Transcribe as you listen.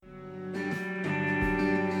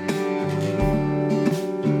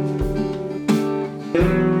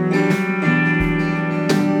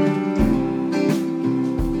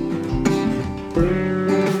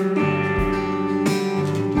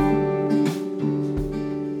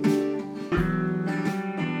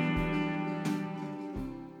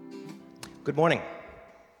Good morning.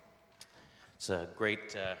 It's a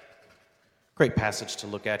great passage to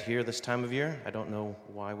look at here this time of year. I don't know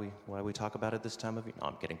why we talk about it this time of year. No,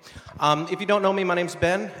 I'm kidding. If you don't know me, my name's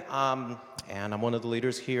Ben, and I'm one of the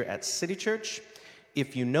leaders here at City Church.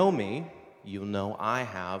 If you know me, you'll know I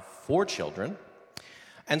have 4 children,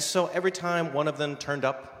 and so every time one of them turned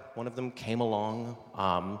up, one of them came along,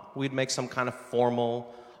 we'd make some kind of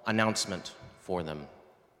formal announcement for them.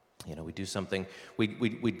 You know, we'd do something,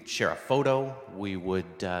 we'd share a photo, we would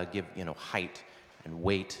give, height and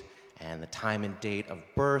weight and the time and date of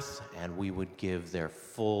birth, and we would give their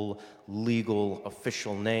full legal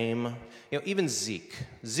official name. Even Zeke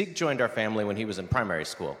joined our family when he was in primary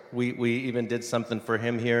school. We even did something for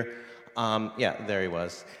him here. There he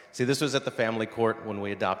was. See, this was at the family court when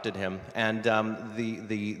we adopted him, and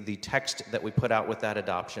the text that we put out with that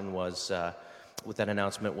adoption was, with that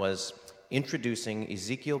announcement was, introducing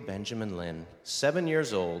Ezekiel Benjamin Lynn, 7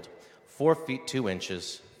 years old, 4 feet 2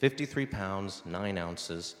 inches, 53 pounds, 9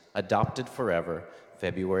 ounces, adopted forever,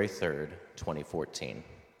 February 3rd, 2014.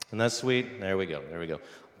 Isn't that sweet? There we go.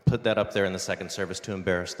 Put that up there in the second service to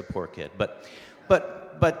embarrass the poor kid. But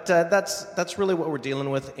that's really what we're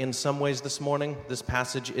dealing with in some ways this morning. This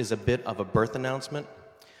passage is a bit of a birth announcement,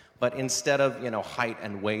 but instead of, height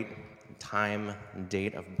and weight, time and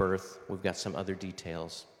date of birth, we've got some other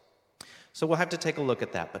details. So we'll have to take a look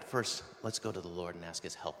at that, but first, let's go to the Lord and ask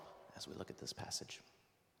His help as we look at this passage.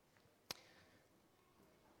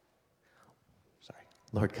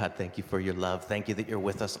 Lord God, thank you for your love. Thank you that you're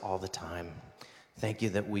with us all the time. Thank you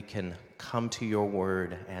that we can come to your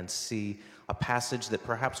word and see a passage that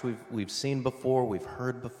perhaps we've seen before, we've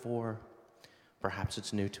heard before. Perhaps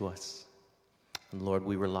it's new to us. And Lord,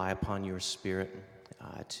 we rely upon your Spirit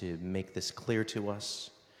to make this clear to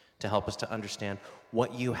us, to help us to understand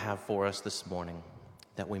what you have for us this morning,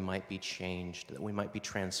 that we might be changed, that we might be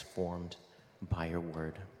transformed by your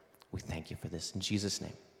word. We thank you for this. In Jesus'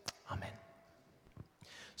 name, amen.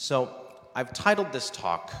 So I've titled this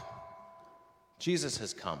talk, Jesus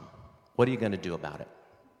Has Come. What are you going to do about it?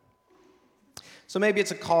 So maybe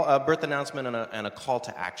it's a birth announcement and a call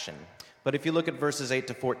to action. But if you look at verses 8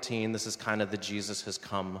 to 14, this is kind of the Jesus Has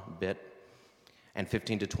Come bit. And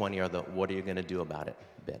 15 to 20 are the what are you going to do about it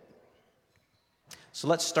bit. So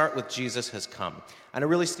let's start with Jesus Has Come. And I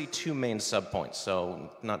really see 2 main subpoints. So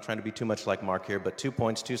not trying to be too much like Mark here, but 2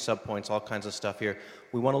 points, 2 subpoints, all kinds of stuff here.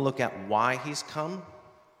 We want to look at why he's come,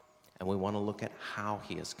 and we want to look at how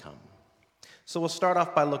he has come. So we'll start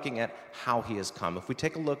off by looking at how he has come. If we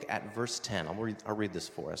take a look at verse 10, I'll read this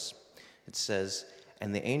for us. It says,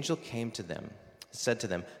 "And the angel came to them, said to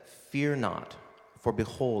them, 'Fear not, for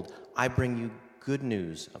behold, I bring you good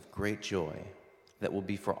news of great joy that will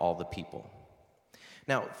be for all the people.'"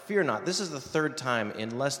 Now, fear not. This is the 3rd time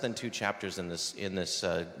in less than 2 chapters in this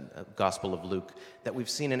Gospel of Luke that we've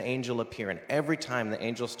seen an angel appear, and every time the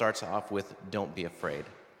angel starts off with, "Don't be afraid."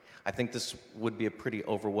 I think this would be a pretty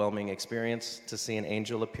overwhelming experience to see an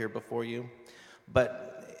angel appear before you,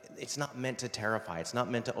 but it's not meant to terrify. It's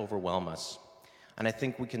not meant to overwhelm us, and I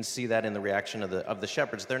think we can see that in the reaction of the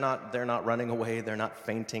shepherds. They're not running away. They're not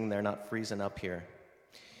fainting. They're not freezing up here.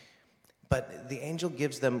 But the angel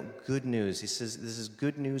gives them good news. He says, this is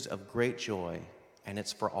good news of great joy, and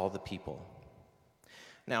it's for all the people.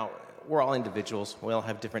 Now, we're all individuals. We all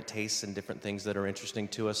have different tastes and different things that are interesting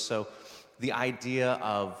to us. So the idea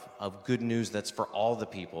of good news that's for all the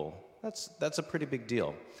people, that's a pretty big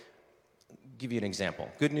deal. I'll give you an example.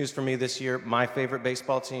 Good news for me this year, my favorite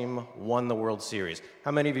baseball team won the World Series.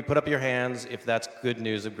 How many of you put up your hands if that's good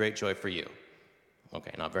news of great joy for you?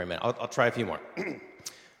 Okay, not very many. I'll try a few more.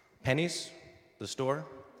 Penny's, the store,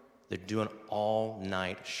 they're doing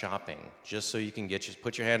all-night shopping just so you can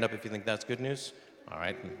put your hand up if you think that's good news. All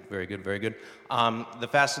right, very good, very good. The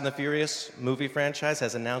Fast and the Furious movie franchise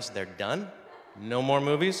has announced they're done. No more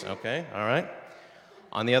movies. Okay, all right.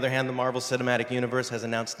 On the other hand, the Marvel Cinematic Universe has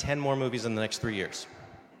announced 10 more movies in the next 3 years.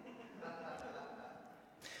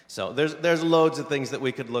 So there's loads of things that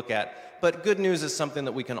we could look at. But good news is something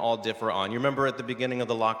that we can all differ on. You remember at the beginning of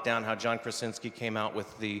the lockdown how John Krasinski came out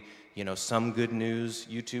with the, Some Good News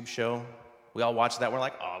YouTube show? We all watched that. We're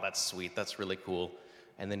like, oh, that's sweet. That's really cool.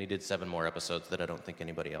 And then he did 7 more episodes that I don't think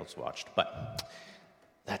anybody else watched. But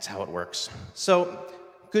that's how it works. So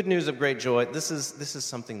good news of great joy. This is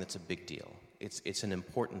something that's a big deal. It's an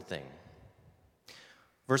important thing.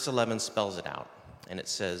 Verse 11 spells it out. And it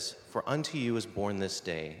says, "For unto you is born this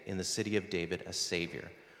day in the city of David a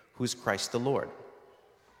Savior, who is Christ the Lord."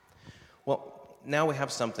 Well, now we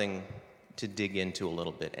have something to dig into a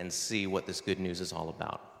little bit and see what this good news is all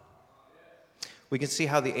about. We can see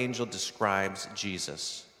how the angel describes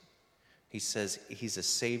Jesus. He says he's a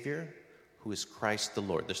Savior who is Christ the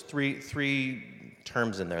Lord. There's three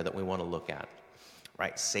terms in there that we want to look at,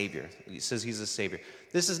 right? Savior. He says he's a Savior.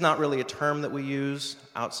 This is not really a term that we use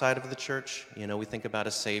outside of the church. You know, we think about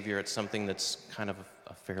a Savior, it's something that's kind of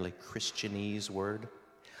a fairly Christianese word.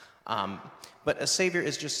 But a Savior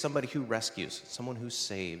is just somebody who rescues, someone who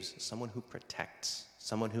saves, someone who protects,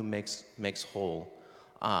 someone who makes whole.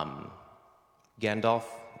 Gandalf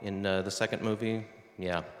in the second movie,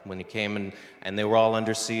 yeah, when he came and they were all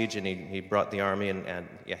under siege and he brought the army and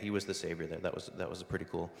yeah, he was the Savior there. That was a pretty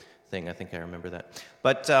cool thing. I think I remember that.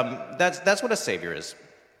 But that's what a Savior is.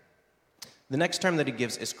 The next term that he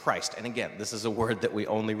gives is Christ. And again, this is a word that we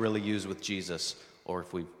only really use with Jesus or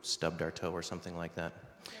if we stubbed our toe or something like that.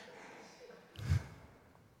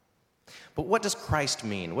 But what does Christ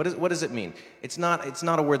mean? What does it mean? It's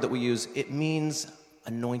not a word that we use. It means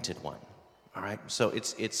anointed one. All right? So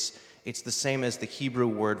it's the same as the Hebrew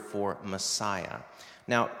word for Messiah.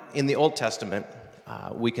 Now, in the Old Testament,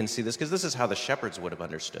 we can see this because this is how the shepherds would have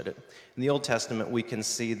understood it. In the Old Testament, we can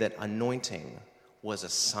see that anointing was a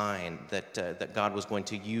sign that God was going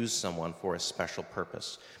to use someone for a special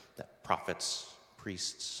purpose. That prophets,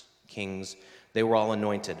 priests, kings, they were all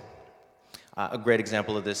anointed. A great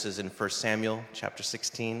example of this is in 1 Samuel chapter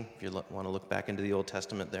 16, if you want to look back into the Old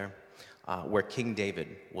Testament there, where King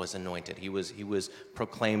David was anointed. He was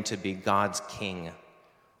proclaimed to be God's king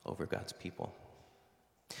over God's people.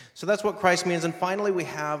 So that's what Christ means. And finally, we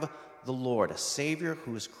have the Lord, a Savior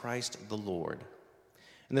who is Christ the Lord.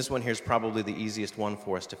 And this one here is probably the easiest one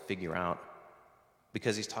for us to figure out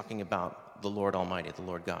because he's talking about the Lord Almighty, the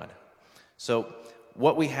Lord God. So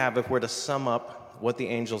what we have, if we're to sum up what the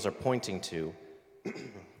angels are pointing to,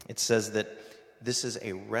 it says that this is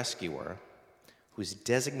a rescuer who's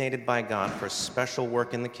designated by God for special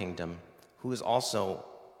work in the kingdom, who is also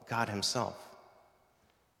God himself.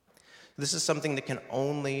 This is something that can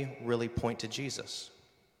only really point to Jesus.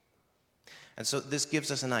 And so this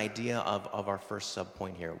gives us an idea of our first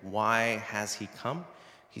subpoint here. Why has he come?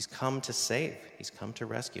 He's come to save, he's come to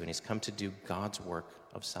rescue, and he's come to do God's work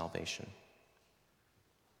of salvation.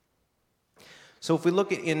 So if we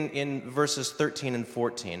look in verses 13 and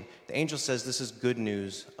 14, the angel says this is good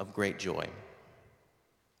news of great joy.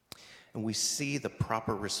 And we see the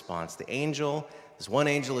proper response. This one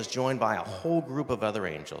angel is joined by a whole group of other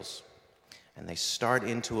angels. And they start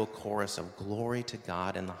into a chorus of glory to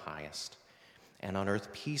God in the highest, and on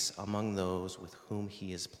earth peace among those with whom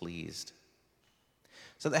he is pleased.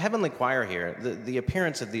 So the heavenly choir here, the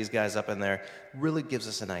appearance of these guys up in there really gives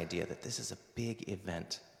us an idea that this is a big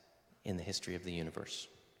event in the history of the universe.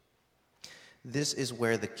 This is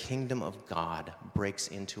where the kingdom of God breaks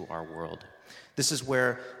into our world. This is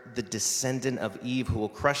where the descendant of Eve, who will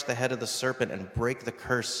crush the head of the serpent and break the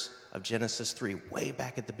curse of Genesis 3, way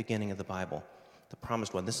back at the beginning of the Bible, the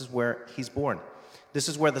promised one. This is where he's born. This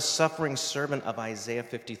is where the suffering servant of Isaiah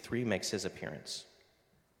 53 makes his appearance.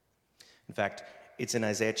 In fact, it's in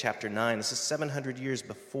Isaiah chapter 9. This is 700 years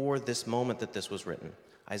before this moment that this was written.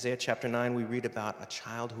 Isaiah chapter 9, we read about a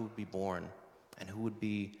child who would be born and who would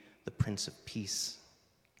be the Prince of Peace.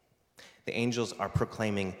 The angels are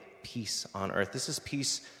proclaiming peace on earth. This is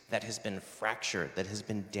peace that has been fractured, that has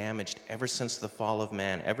been damaged ever since the fall of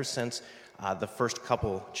man, ever since the first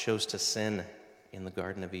couple chose to sin in the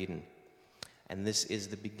Garden of Eden. And this is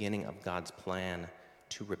the beginning of God's plan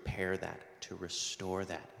to repair that, to restore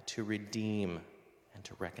that, to redeem, and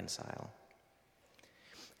to reconcile.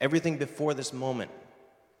 Everything before this moment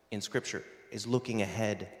in Scripture is looking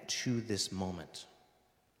ahead to this moment.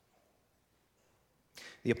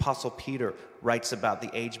 The Apostle Peter writes about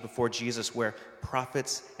the age before Jesus where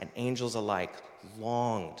prophets and angels alike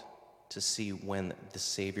longed to see when the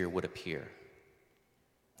Savior would appear.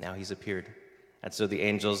 Now he's appeared, and so the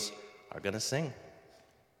angels are going to sing.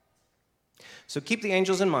 So keep the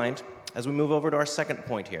angels in mind as we move over to our second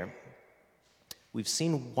point here. We've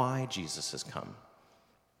seen why Jesus has come,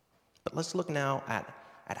 but let's look now at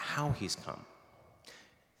how he's come.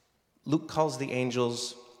 Luke calls the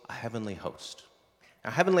angels a heavenly host. Now,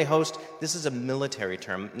 heavenly host, this is a military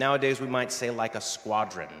term. Nowadays, we might say like a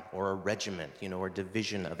squadron or a regiment, or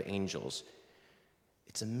division of angels.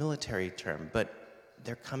 It's a military term, but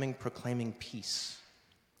they're coming proclaiming peace.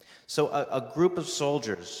 So a group of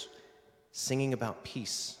soldiers singing about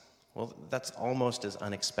peace, well, that's almost as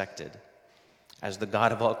unexpected as the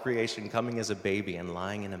God of all creation coming as a baby and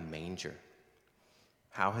lying in a manger.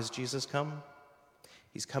 How has Jesus come?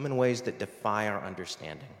 He's come in ways that defy our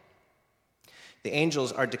understanding. The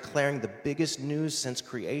angels are declaring the biggest news since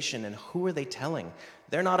creation, and who are they telling?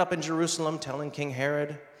 They're not up in Jerusalem telling King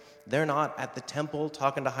Herod. They're not at the temple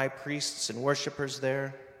talking to high priests and worshipers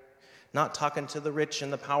there. not talking to the rich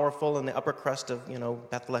and the powerful and the upper crust of,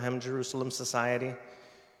 Bethlehem, Jerusalem society.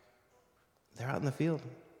 They're out in the field.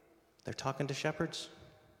 They're talking to shepherds,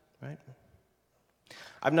 right?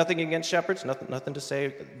 I've nothing against shepherds, nothing to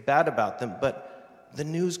say bad about them, but the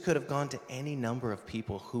news could have gone to any number of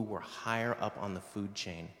people who were higher up on the food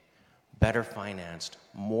chain, better financed,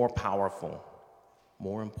 more powerful,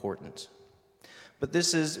 more important. But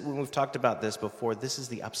this is, when we've talked about this before, this is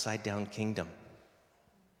the upside-down kingdom.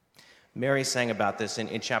 Mary sang about this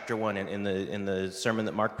in chapter 1 in the sermon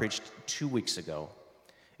that Mark preached 2 weeks ago.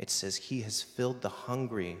 It says, "He has filled the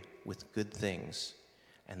hungry with good things,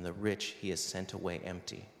 and the rich he has sent away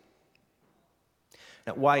empty."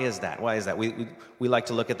 Now, why is that? Why is that? We like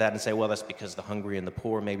to look at that and say, well, that's because the hungry and the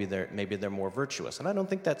poor, maybe they're more virtuous. And I don't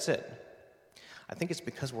think that's it. I think it's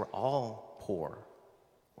because we're all poor.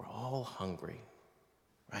 We're all hungry,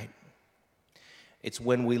 right? It's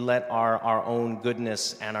when we let our own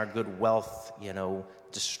goodness and our good wealth,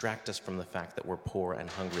 distract us from the fact that we're poor and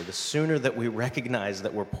hungry. The sooner that we recognize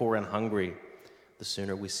that we're poor and hungry, the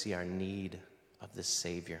sooner we see our need of this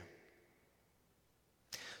Savior.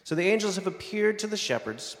 So the angels have appeared to the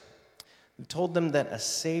shepherds and told them that a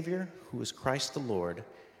Savior, who is Christ the Lord,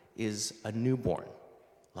 is a newborn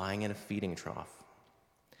lying in a feeding trough.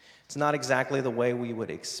 It's not exactly the way we would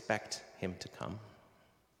expect him to come.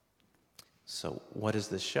 So what does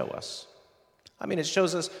this show us? It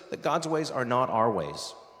shows us that God's ways are not our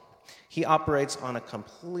ways. He operates on a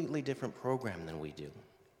completely different program than we do.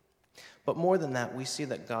 But more than that, we see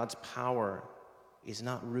that God's power is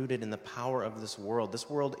not rooted in the power of this world. This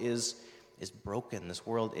world is broken. This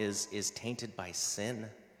world is tainted by sin.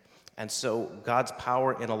 And so God's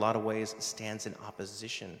power, in a lot of ways, stands in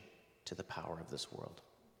opposition to the power of this world.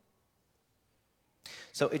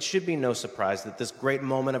 So it should be no surprise that this great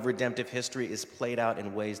moment of redemptive history is played out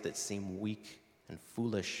in ways that seem weak and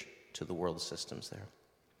foolish to the world systems there.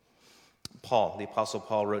 Paul, the Apostle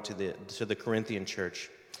Paul, wrote to the Corinthian church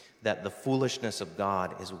that the foolishness of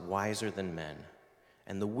God is wiser than men,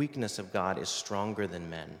 and the weakness of God is stronger than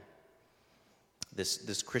men.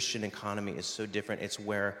 This Christian economy is so different. It's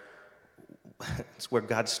where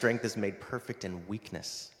God's strength is made perfect in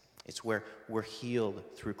weakness. It's where we're healed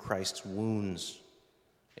through Christ's wounds.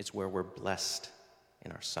 It's where we're blessed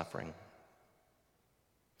in our suffering.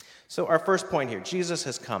 So our first point here, Jesus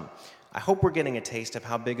has come. I hope we're getting a taste of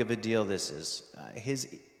how big of a deal this is.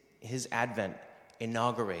 His advent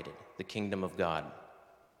inaugurated the kingdom of God.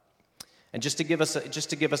 And just to give us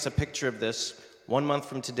a picture of this, 1 month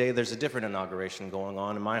from today, there's a different inauguration going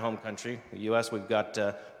on in my home country, the U.S. We've got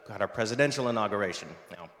our presidential inauguration.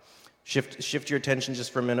 Now, shift your attention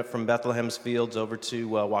just for a minute from Bethlehem's fields over to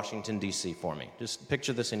Washington, D.C. for me. Just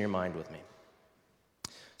picture this in your mind with me.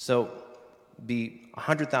 So, be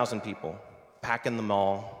 100,000 people packing the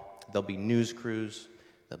mall. There'll be news crews.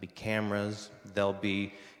 There'll be cameras. There'll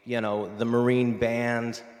be, the Marine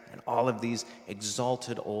Band and all of these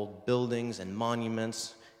exalted old buildings and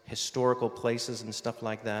monuments, historical places and stuff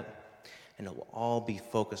like that. And it will all be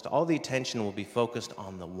focused. All the attention will be focused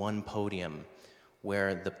on the one podium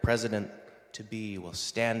where the president-to-be will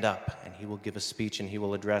stand up and he will give a speech and he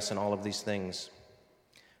will address and all of these things.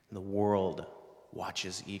 And the world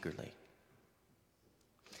watches eagerly.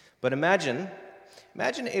 But imagine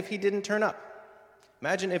if he didn't turn up.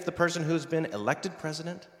 Imagine if the person who's been elected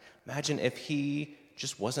president, imagine if he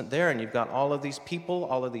just wasn't there and you've got all of these people,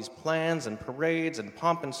 all of these plans and parades and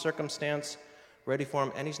pomp and circumstance ready for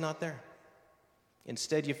him, and he's not there.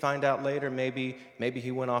 Instead, you find out later maybe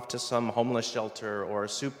he went off to some homeless shelter or a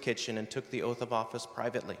soup kitchen and took the oath of office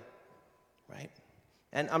privately, right?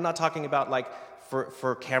 And I'm not talking about like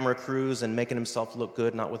for camera crews and making himself look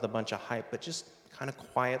good, not with a bunch of hype, but just kind of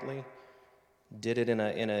quietly did it in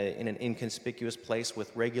an inconspicuous place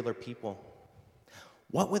with regular people.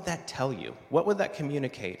 What would that tell you? What would that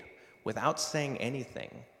communicate without saying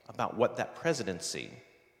anything about what that presidency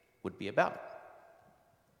would be about?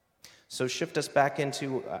 So shift us back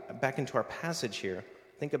into our passage here.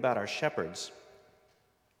 Think about our shepherds.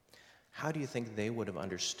 How do you think they would have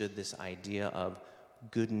understood this idea of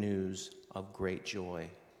good news of great joy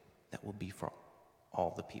that will be for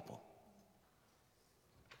all the people?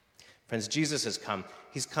 Friends, Jesus has come.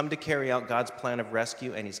 He's come to carry out God's plan of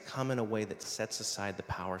rescue, and he's come in a way that sets aside the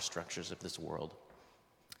power structures of this world.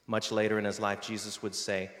 Much later in his life, Jesus would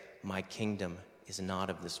say, "My kingdom is not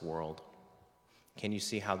of this world." Can you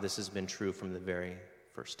see how this has been true from the very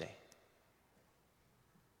first day?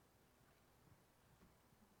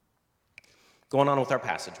 Going on with our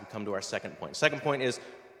passage, we come to our second point. Second point is,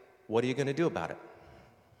 what are you going to do about it?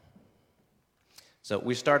 So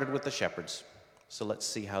we started with the shepherds. So let's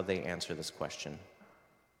see how they answer this question.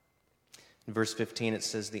 In verse 15, it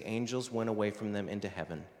says, the angels went away from them into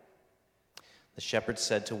heaven. The shepherds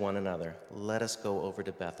said to one another, let us go over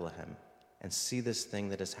to Bethlehem and see this thing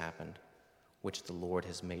that has happened, which the Lord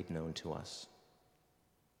has made known to us.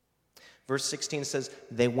 Verse 16 says,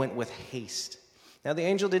 they went with haste. Now, the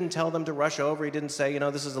angel didn't tell them to rush over. He didn't say,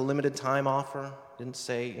 this is a limited time offer. Didn't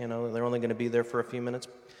say, they're only going to be there for a few minutes.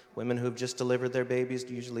 Women who've just delivered their babies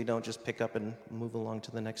usually don't just pick up and move along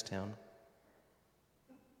to the next town.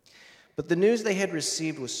 But the news they had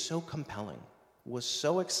received was so compelling, was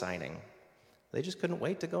so exciting, they just couldn't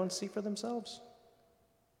wait to go and see for themselves.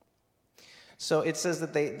 So it says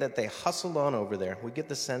that they hustled on over there. We get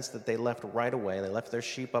the sense that they left right away. They left their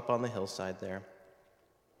sheep up on the hillside there.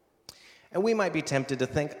 And we might be tempted to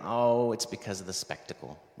think, it's because of the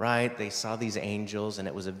spectacle, right? They saw these angels, and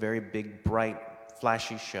it was a very big, bright,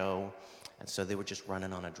 flashy show, and so they were just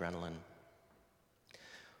running on adrenaline.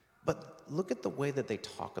 But look at the way that they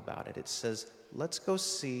talk about it. It says, let's go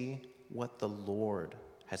see what the Lord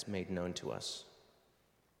has made known to us.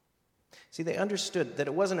 See, they understood that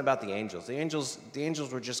it wasn't about the angels. The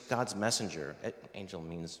angels were just God's messenger. Angel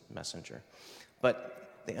means messenger.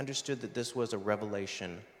 But they understood that this was a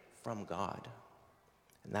revelation from God.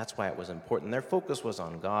 And that's why it was important. Their focus was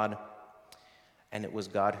on God, and it was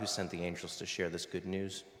God who sent the angels to share this good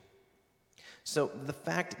news. So the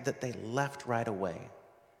fact that they left right away,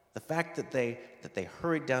 the fact that they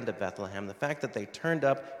hurried down to Bethlehem, the fact that they turned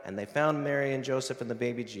up and they found Mary and Joseph and the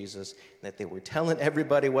baby Jesus, and that they were telling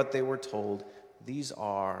everybody what they were told, these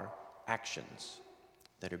are actions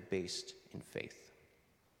that are based in faith.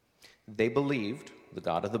 They believed the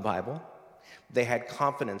God of the Bible. They had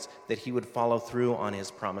confidence that he would follow through on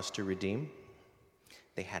his promise to redeem.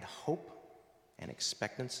 They had hope and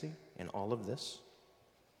expectancy in all of this.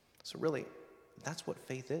 So really, that's what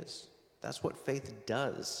faith is. That's what faith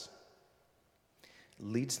does. It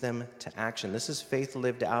leads them to action. This is faith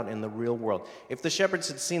lived out in the real world. If the shepherds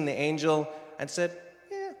had seen the angel and said,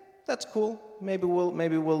 yeah, that's cool. Maybe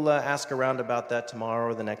we'll ask around about that tomorrow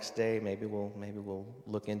or the next day. Maybe we'll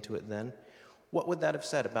look into it then. What would that have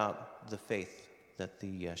said about the faith that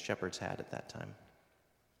the shepherds had at that time?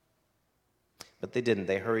 But they didn't.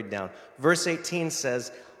 They hurried down. Verse 18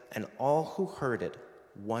 says, and all who heard it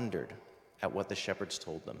wondered at what the shepherds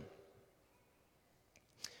told them.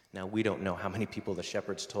 Now, we don't know how many people the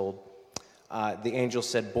shepherds told. The angel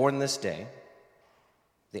said, born this day.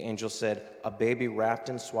 The angel said, a baby wrapped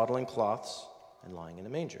in swaddling cloths and lying in a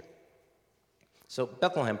manger. So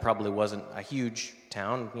Bethlehem probably wasn't a huge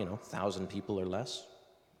town, 1,000 people or less.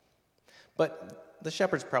 But the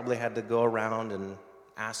shepherds probably had to go around and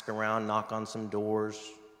ask around, knock on some doors,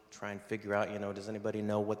 try and figure out, does anybody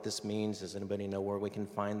know what this means? Does anybody know where we can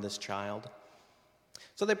find this child?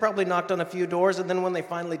 So they probably knocked on a few doors, and then when they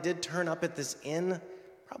finally did turn up at this inn,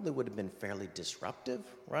 probably would have been fairly disruptive,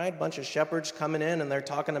 right? Bunch of shepherds coming in, and they're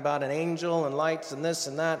talking about an angel and lights and this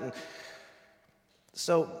and that. And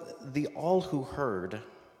so the all who heard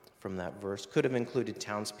from that verse could have included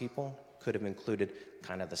townspeople, could have included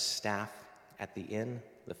kind of the staff at the inn,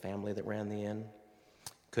 the family that ran the inn,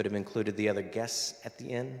 could have included the other guests at the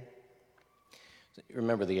inn.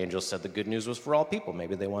 Remember, the angel said the good news was for all people.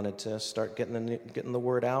 Maybe they wanted to start getting the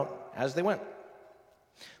word out as they went.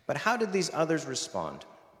 But how did these others respond?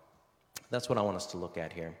 That's what I want us to look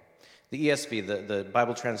at here. The ESV, the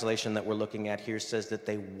Bible translation that we're looking at here, says that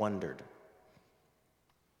they wondered.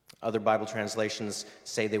 Other Bible translations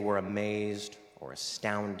say they were amazed or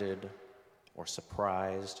astounded or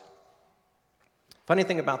surprised. Funny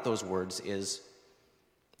thing about those words is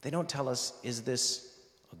they don't tell us, is this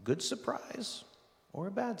a good surprise or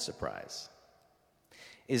a bad surprise?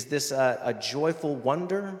 Is this a joyful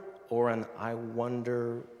wonder or an I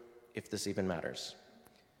wonder if this even matters?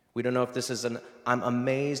 We don't know if this is I'm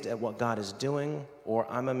amazed at what God is doing, or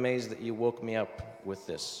I'm amazed that you woke me up with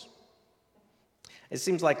this. It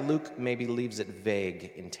seems like Luke maybe leaves it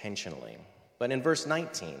vague intentionally. But in verse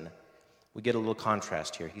 19, we get a little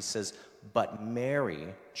contrast here. He says, but Mary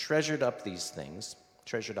treasured up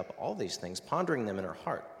all these things, pondering them in her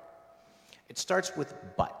heart. It starts with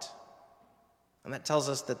but. And that tells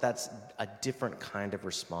us that that's a different kind of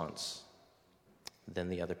response than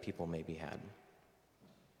the other people maybe had.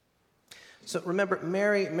 So remember,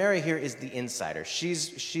 Mary here is the insider.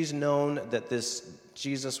 She's known that this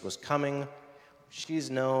Jesus was coming.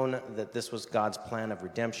 She's known that this was God's plan of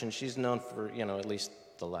redemption. She's known for, at least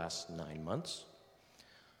the last 9 months.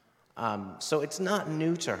 So it's not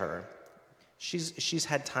new to her. She's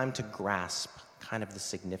had time to grasp kind of the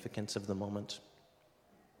significance of the moment.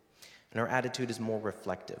 And her attitude is more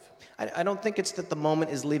reflective. I don't think it's that the moment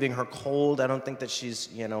is leaving her cold. I don't think that she's,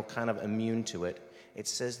 kind of immune to it. it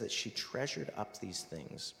says that she treasured up these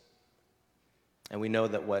things. And we know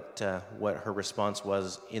that what her response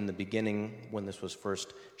was in the beginning when this was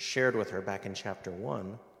first shared with her back in chapter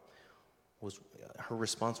 1, her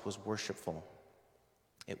response was worshipful.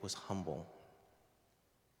 It was humble.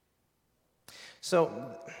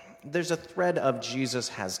 So there's a thread of Jesus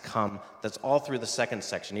has come that's all through the second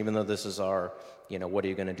section, even though this is our, what are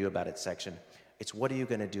you going to do about it section. It's what are you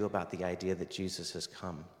going to do about the idea that Jesus has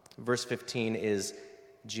come. Verse 15 is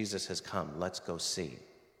Jesus has come. Let's go see.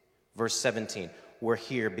 Verse 17, we're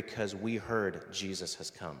here because we heard Jesus has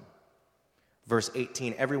come. Verse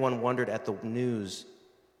 18, everyone wondered at the news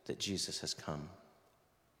that Jesus has come.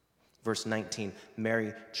 Verse 19,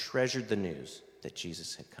 Mary treasured the news that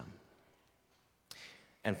Jesus had come.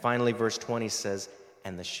 And finally, verse 20 says,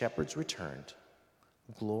 and the shepherds returned,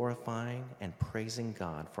 glorifying and praising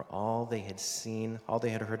God for all they had seen, all they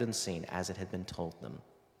had heard and seen as it had been told them.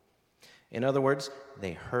 In other words,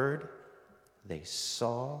 they heard, they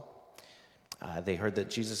saw, they heard that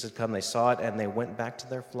Jesus had come, they saw it, and they went back to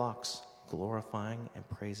their flocks, glorifying and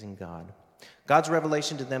praising God. God's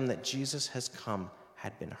revelation to them that Jesus has come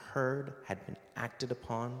had been heard, had been acted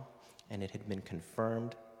upon, and it had been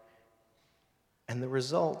confirmed. And the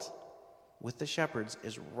result with the shepherds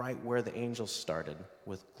is right where the angels started,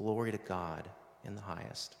 with glory to God in the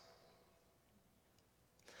highest.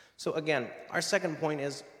 So again, our second point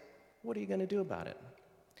is, what are you going to do about it?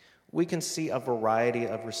 We can see a variety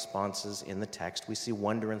of responses in the text. We see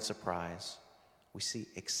wonder and surprise. We see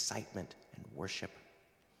excitement and worship.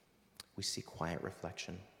 We see quiet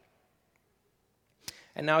reflection.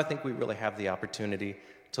 And now I think we really have the opportunity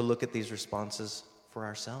to look at these responses for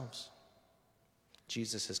ourselves.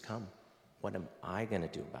 Jesus has come. What am I going to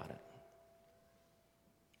do about it?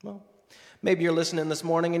 Well, maybe you're listening this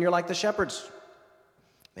morning and you're like the shepherds.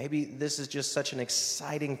 Maybe this is just such an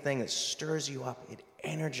exciting thing that stirs you up. It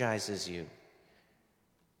energizes you.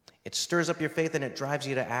 It stirs up your faith and it drives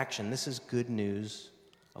you to action. This is good news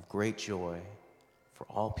of great joy for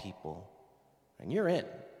all people. And you're in.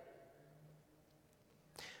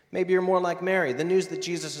 Maybe you're more like Mary. The news that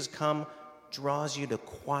Jesus has come draws you to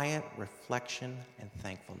quiet reflection and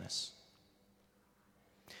thankfulness.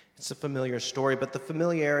 It's a familiar story, but the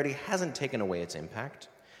familiarity hasn't taken away its impact.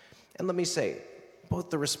 And let me say, both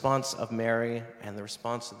the response of Mary and the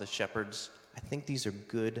response of the shepherds, I think these are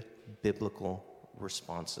good biblical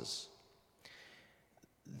responses.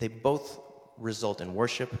 They both result in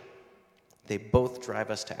worship, they both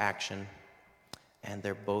drive us to action, and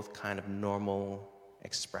they're both kind of normal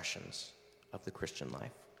expressions of the Christian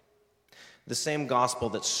life. The same gospel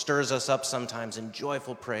that stirs us up sometimes in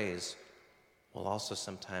joyful praise will also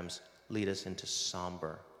sometimes lead us into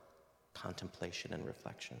somber contemplation and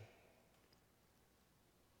reflection.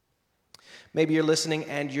 Maybe you're listening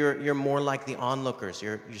and you're more like the onlookers.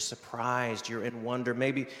 You're surprised, you're in wonder,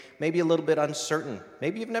 maybe a little bit uncertain.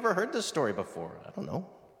 Maybe you've never heard this story before. I don't know.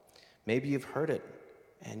 Maybe you've heard it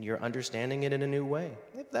and you're understanding it in a new way.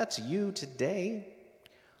 If that's you today,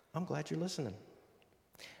 I'm glad you're listening.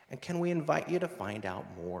 And can we invite you to find out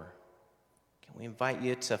more? Can we invite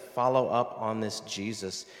you to follow up on this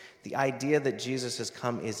Jesus? The idea that Jesus has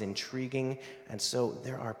come is intriguing, and so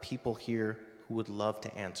there are people here who would love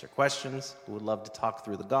to answer questions, who would love to talk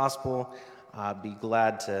through the gospel. Be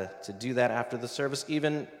glad to do that after the service.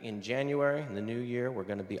 Even in January, in the new year, we're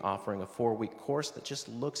going to be offering a 4-week course that just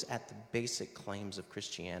looks at the basic claims of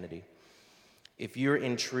Christianity. If you're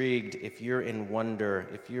intrigued, if you're in wonder,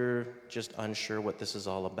 if you're just unsure what this is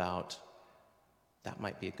all about, that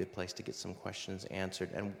might be a good place to get some questions answered.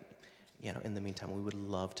 And, in the meantime, we would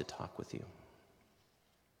love to talk with you.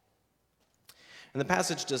 And the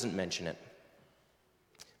passage doesn't mention it,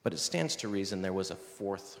 but it stands to reason there was a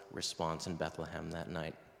fourth response in Bethlehem that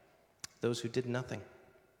night. Those who did nothing.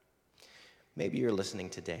 Maybe you're listening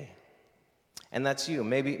today, and that's you.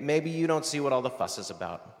 Maybe you don't see what all the fuss is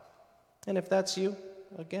about. And if that's you,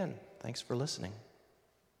 again, thanks for listening.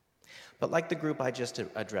 But like the group I just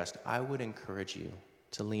addressed, I would encourage you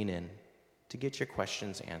to lean in, to get your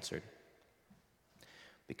questions answered.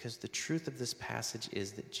 Because the truth of this passage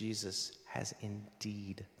is that Jesus has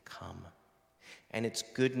indeed come. And it's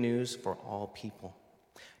good news for all people.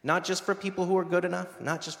 Not just for people who are good enough,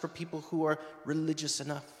 not just for people who are religious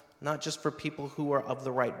enough, not just for people who are of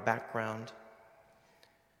the right background.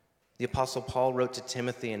 The Apostle Paul wrote to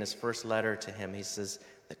Timothy in his first letter to him, he says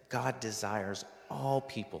that God desires all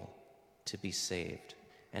people to be saved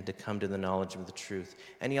and to come to the knowledge of the truth.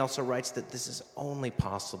 And he also writes that this is only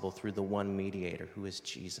possible through the one mediator, who is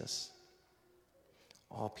Jesus.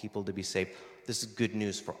 All people to be saved. This is good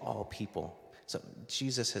news for all people. So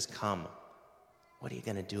Jesus has come. What are you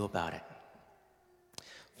going to do about it?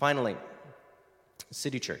 Finally,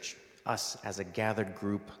 City Church, us as a gathered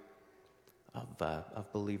group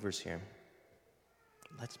of believers here,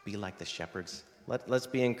 let's be like the shepherds. Let's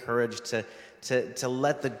be encouraged to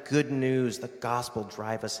let the good news, the gospel,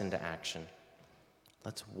 drive us into action.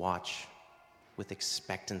 Let's watch with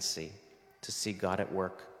expectancy to see God at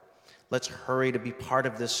work. Let's hurry to be part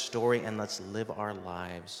of this story, and let's live our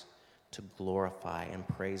lives to glorify and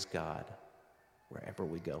praise God wherever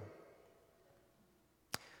we go.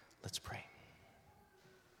 Let's pray.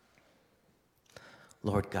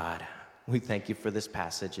 Lord God, we thank you for this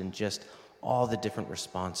passage and just all the different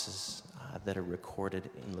responses that are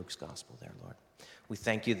recorded in Luke's gospel there, Lord. We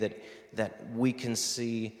thank you that we can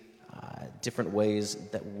see different ways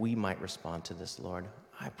that we might respond to this, Lord.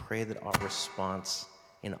 I pray that our response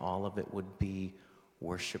in all of it would be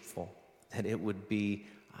worshipful, that it would be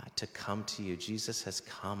to come to you. Jesus has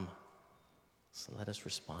come, so let us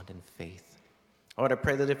respond in faith. Lord, I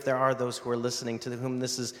pray that if there are those who are listening to whom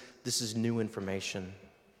this is new information,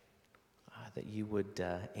 that you would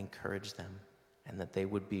encourage them and that they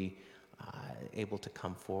would be able to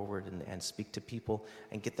come forward and speak to people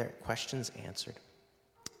and get their questions answered.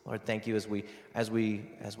 Lord, thank you as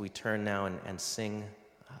we turn now and sing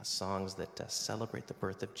songs that celebrate the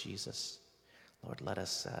birth of Jesus. Lord, let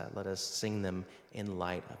us sing them in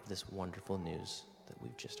light of this wonderful news that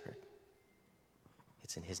we've just heard.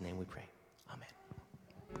 It's in his name we pray.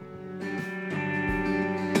 Amen.